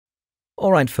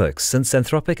Alright folks, since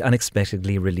Anthropic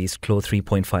unexpectedly released Claude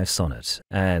 3.5 Sonnet,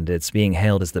 and it's being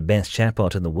hailed as the best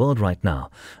chatbot in the world right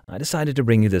now, I decided to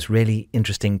bring you this really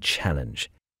interesting challenge.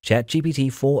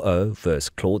 ChatGPT 4.0 versus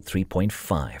Claude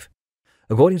 3.5.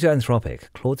 According to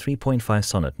Anthropic, Claude 3.5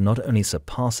 Sonnet not only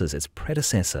surpasses its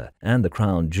predecessor and the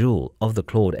crown jewel of the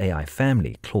Claude AI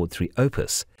family, Claude 3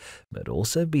 Opus, but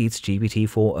also beats GPT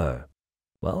 4.0.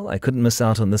 Well, I couldn't miss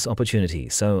out on this opportunity,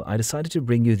 so I decided to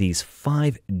bring you these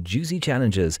 5 juicy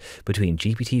challenges between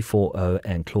GPT 4.0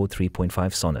 and Claude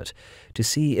 3.5 Sonnet to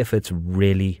see if it's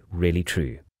really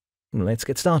true. Let's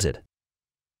get started.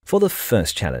 For the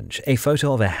first challenge, a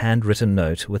photo of a handwritten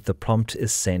note with the prompt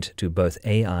is sent to both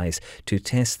AIs to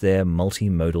test their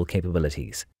multimodal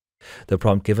capabilities. The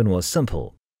prompt given was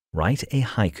simple: write a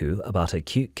haiku about a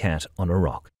cute cat on a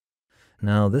rock.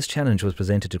 Now, this challenge was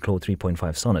presented to Claude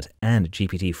 3.5 Sonnet and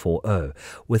GPT 4.0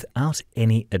 without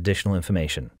any additional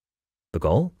information. The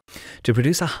goal? To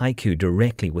produce a haiku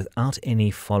directly without any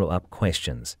follow-up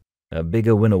questions. A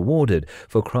bigger win awarded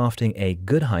for crafting a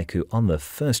good haiku on the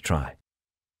first try.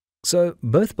 So,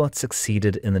 both bots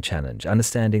succeeded in the challenge,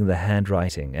 understanding the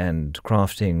handwriting and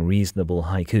crafting reasonable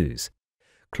haikus.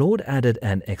 Claude added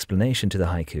an explanation to the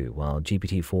haiku, while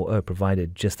GPT 4.0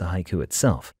 provided just the haiku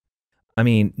itself. I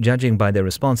mean, judging by their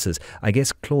responses, I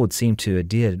guess Claude seemed to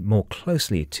adhere more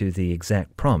closely to the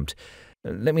exact prompt.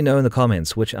 Let me know in the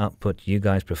comments which output you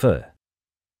guys prefer.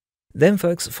 Then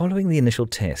folks, following the initial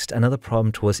test, another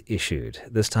prompt was issued,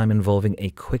 this time involving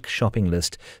a quick shopping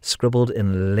list scribbled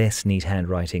in less neat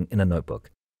handwriting in a notebook.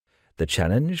 The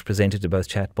challenge presented to both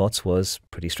chatbots was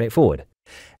pretty straightforward.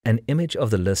 An image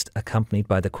of the list accompanied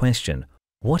by the question,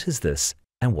 "What is this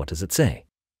and what does it say?"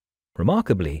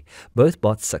 Remarkably, both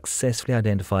bots successfully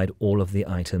identified all of the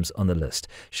items on the list,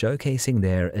 showcasing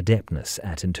their adeptness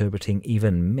at interpreting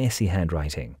even messy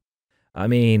handwriting. I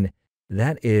mean,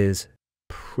 that is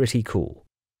pretty cool.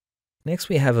 Next,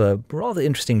 we have a rather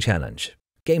interesting challenge: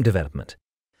 game development.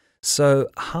 So,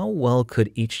 how well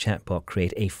could each chatbot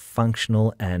create a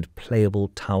functional and playable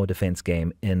tower defense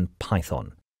game in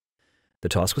Python? The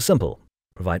task was simple: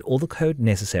 provide all the code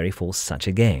necessary for such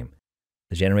a game.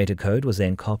 The generated code was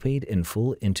then copied in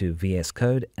full into VS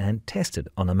Code and tested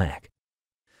on a Mac.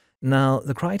 Now,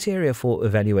 the criteria for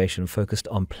evaluation focused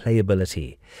on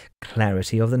playability,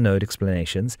 clarity of the node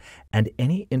explanations, and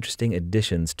any interesting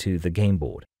additions to the game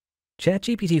board.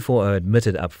 ChatGPT 4.0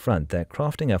 admitted up front that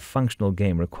crafting a functional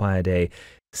game required a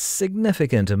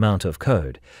significant amount of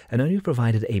code and only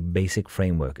provided a basic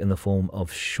framework in the form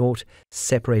of short,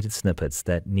 separated snippets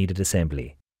that needed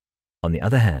assembly. On the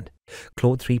other hand,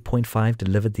 Claude 3.5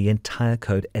 delivered the entire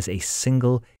code as a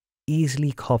single,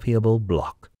 easily copyable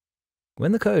block.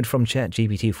 When the code from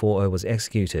ChatGPT 4.0 was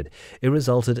executed, it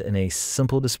resulted in a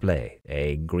simple display,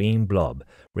 a green blob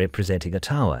representing a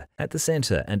tower at the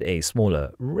center and a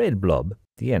smaller red blob,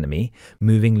 the enemy,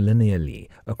 moving linearly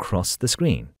across the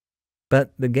screen.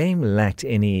 But the game lacked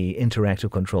any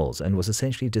interactive controls and was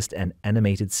essentially just an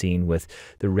animated scene with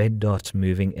the red dot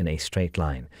moving in a straight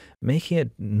line, making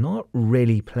it not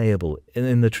really playable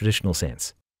in the traditional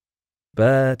sense.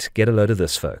 But get a load of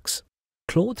this, folks.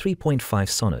 Claude 3.5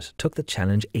 Sonnet took the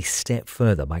challenge a step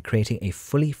further by creating a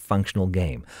fully functional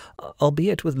game,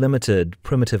 albeit with limited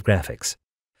primitive graphics.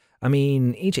 I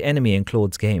mean, each enemy in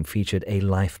Claude's game featured a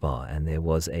life bar, and there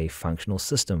was a functional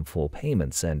system for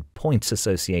payments and points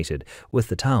associated with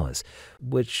the towers,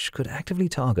 which could actively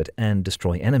target and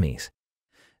destroy enemies.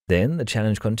 Then the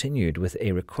challenge continued with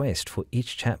a request for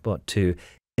each chatbot to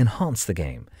enhance the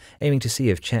game, aiming to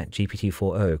see if ChatGPT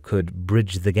 4.0 could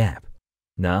bridge the gap.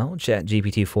 Now,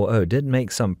 ChatGPT 4.0 did make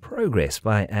some progress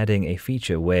by adding a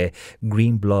feature where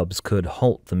green blobs could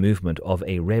halt the movement of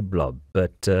a red blob,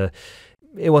 but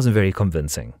it wasn't very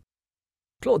convincing.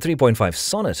 Claude 3.5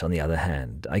 Sonnet, on the other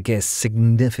hand, I guess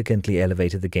significantly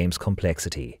elevated the game's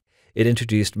complexity. It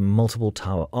introduced multiple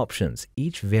tower options,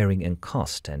 each varying in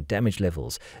cost and damage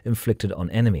levels inflicted on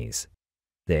enemies.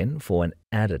 Then, for an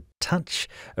added touch,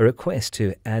 a request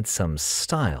to add some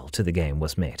style to the game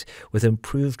was met, with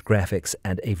improved graphics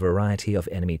and a variety of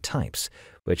enemy types,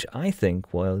 which I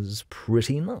think was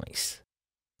pretty nice.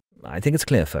 I think it's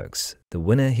clear, folks. The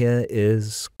winner here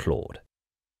is Claude.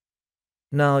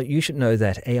 Now, you should know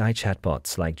that AI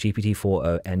chatbots like GPT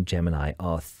 4.0 and Gemini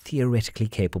are theoretically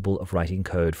capable of writing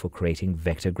code for creating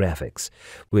vector graphics,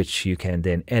 which you can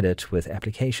then edit with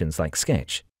applications like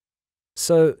Sketch.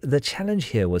 So, the challenge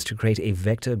here was to create a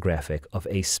vector graphic of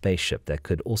a spaceship that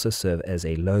could also serve as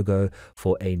a logo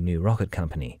for a new rocket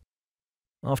company.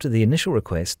 After the initial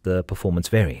request, the performance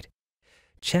varied.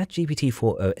 ChatGPT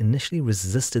 4.0 initially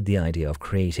resisted the idea of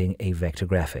creating a vector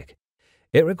graphic.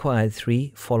 It required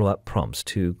 3 follow-up prompts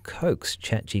to coax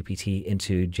ChatGPT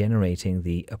into generating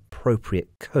the appropriate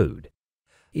code.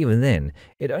 Even then,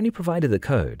 it only provided the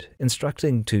code,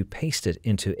 instructing to paste it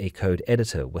into a code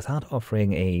editor without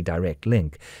offering a direct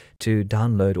link to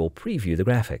download or preview the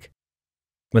graphic.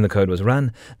 When the code was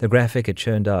run, the graphic it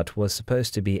churned out was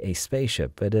supposed to be a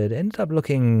spaceship, but it ended up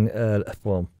looking,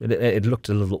 it looked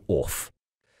a little off.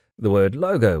 The word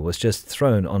logo was just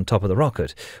thrown on top of the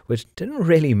rocket, which didn't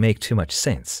really make too much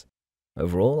sense.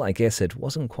 Overall, I guess it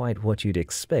wasn't quite what you'd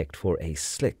expect for a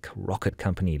slick rocket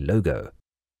company logo.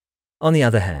 On the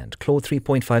other hand, Claude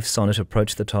 3.5 Sonnet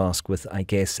approached the task with, I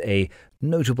guess, a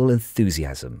notable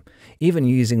enthusiasm, even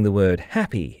using the word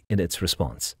happy in its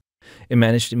response. It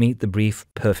managed to meet the brief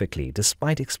perfectly,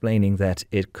 despite explaining that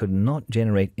it could not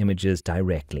generate images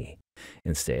directly.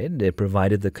 Instead, it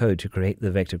provided the code to create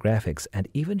the vector graphics and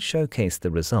even showcased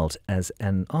the result as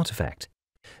an artifact.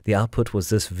 The output was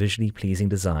this visually pleasing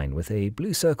design with a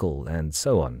blue circle and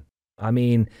so on. I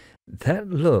mean, that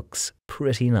looks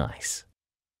pretty nice.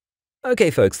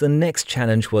 Okay folks, the next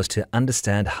challenge was to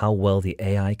understand how well the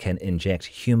AI can inject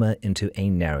humor into a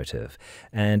narrative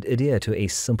and adhere to a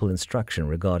simple instruction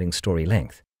regarding story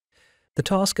length. The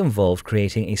task involved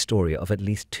creating a story of at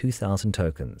least 2,000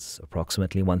 tokens,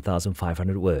 approximately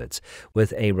 1,500 words,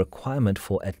 with a requirement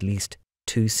for at least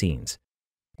 2 scenes.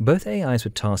 Both AIs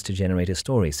were tasked to generate a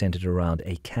story centered around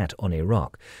a cat on a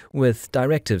rock, with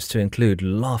directives to include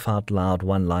laugh-out-loud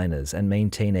one-liners and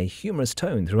maintain a humorous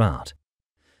tone throughout.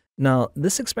 Now,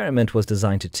 this experiment was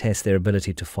designed to test their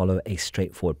ability to follow a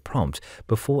straightforward prompt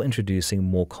before introducing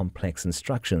more complex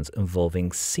instructions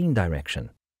involving scene direction.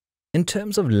 In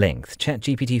terms of length,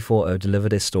 ChatGPT 4.0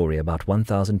 delivered a story about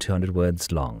 1,200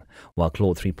 words long, while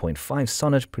Claude 3.5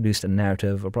 Sonnet produced a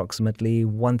narrative approximately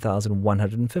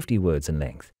 1,150 words in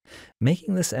length,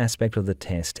 making this aspect of the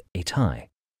test a tie.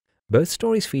 Both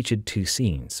stories featured 2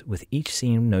 scenes, with each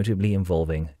scene notably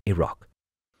involving a rock.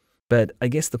 But I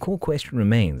guess the core question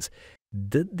remains,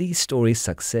 did these stories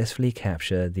successfully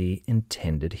capture the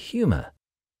intended humor?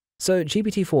 So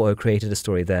GPT 4.0 created a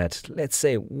story that, let's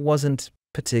say, wasn't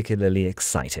particularly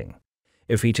exciting.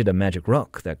 It featured a magic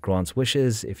rock that grants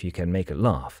wishes if you can make it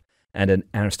laugh, and an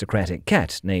aristocratic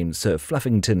cat named Sir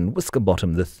Fluffington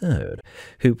Whiskerbottom III,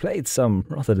 who played some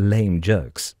rather lame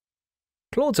jokes.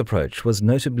 Claude's approach was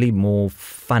notably more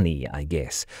funny, I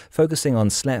guess, focusing on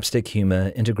slapstick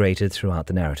humor integrated throughout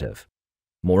the narrative.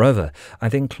 Moreover, I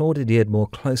think Claude adhered more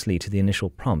closely to the initial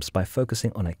prompts by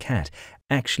focusing on a cat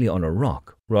actually on a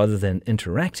rock rather than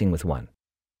interacting with one.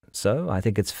 So I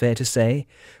think it's fair to say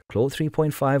Claude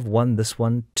 3.5 won this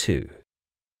one too.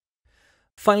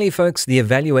 Finally, folks, the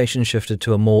evaluation shifted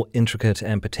to a more intricate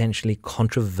and potentially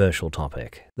controversial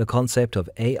topic, the concept of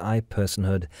AI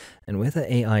personhood and whether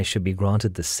AI should be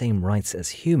granted the same rights as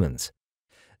humans.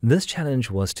 This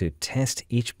challenge was to test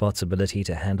each bot's ability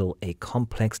to handle a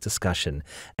complex discussion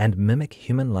and mimic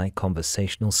human-like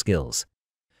conversational skills.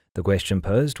 The question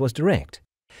posed was direct.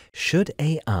 Should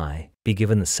AI be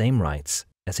given the same rights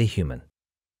as a human?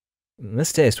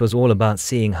 This test was all about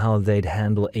seeing how they'd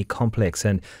handle a complex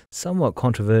and somewhat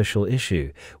controversial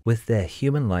issue with their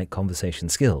human-like conversation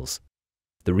skills.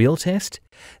 The real test?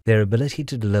 Their ability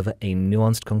to deliver a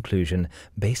nuanced conclusion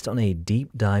based on a deep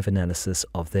dive analysis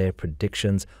of their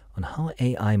predictions on how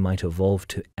AI might evolve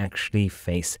to actually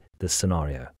face this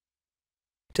scenario.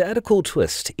 To add a cool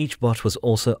twist, each bot was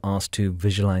also asked to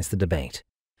visualize the debate.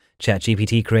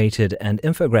 ChatGPT created an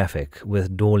infographic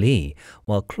with DALL-E,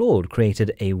 while Claude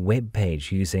created a web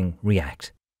page using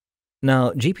React.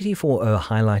 Now, GPT 4.0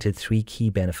 highlighted 3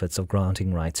 key benefits of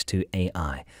granting rights to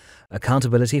AI: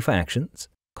 accountability for actions,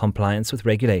 compliance with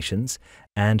regulations,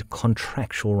 and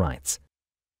contractual rights.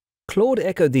 Claude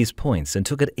echoed these points and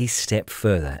took it a step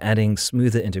further, adding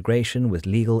smoother integration with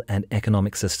legal and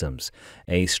economic systems,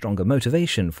 a stronger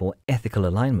motivation for ethical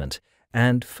alignment,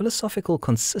 and philosophical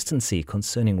consistency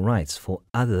concerning rights for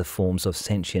other forms of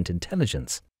sentient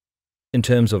intelligence. In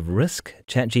terms of risk,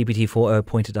 ChatGPT 4.0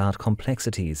 pointed out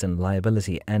complexities in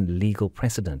liability and legal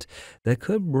precedent that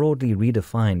could broadly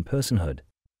redefine personhood.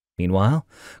 Meanwhile,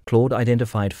 Claude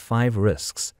identified 5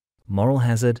 risks: moral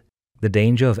hazard, the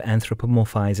danger of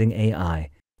anthropomorphizing AI,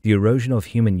 the erosion of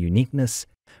human uniqueness,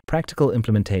 practical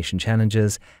implementation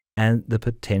challenges, and the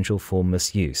potential for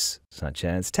misuse, such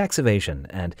as tax evasion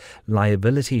and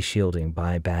liability shielding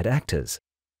by bad actors.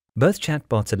 Both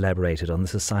chatbots elaborated on the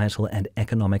societal and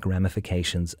economic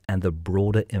ramifications and the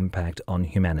broader impact on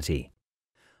humanity.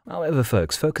 However,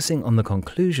 folks, focusing on the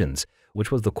conclusions,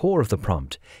 which was the core of the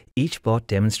prompt, each bot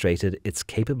demonstrated its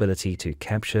capability to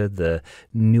capture the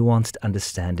nuanced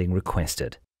understanding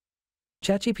requested.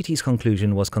 ChatGPT's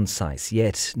conclusion was concise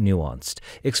yet nuanced,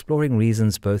 exploring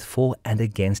reasons both for and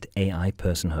against AI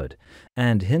personhood,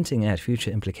 and hinting at future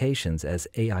implications as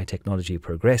AI technology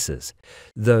progresses,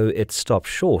 though it stopped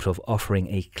short of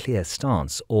offering a clear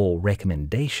stance or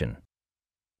recommendation.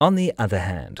 On the other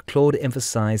hand, Claude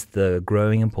emphasized the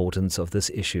growing importance of this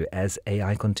issue as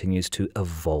AI continues to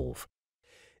evolve.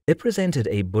 It presented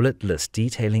a bullet list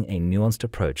detailing a nuanced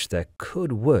approach that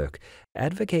could work,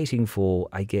 advocating for,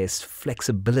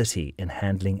 flexibility in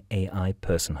handling AI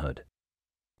personhood.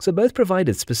 So both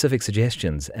provided specific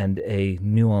suggestions and a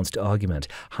nuanced argument,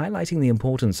 highlighting the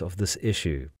importance of this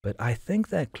issue. But I think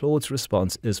that Claude's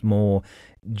response is more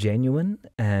genuine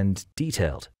and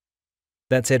detailed.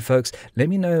 That said, folks, let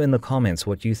me know in the comments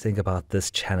what you think about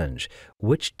this challenge.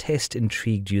 Which test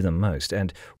intrigued you the most,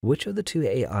 and which of the two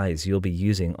AIs you'll be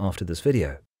using after this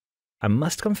video? I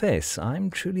must confess,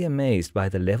 I'm truly amazed by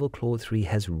the level Claude 3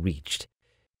 has reached.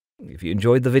 If you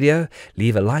enjoyed the video,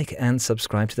 leave a like and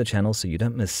subscribe to the channel so you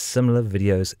don't miss similar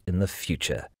videos in the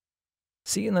future.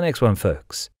 See you in the next one,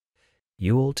 folks.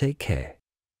 You all take care.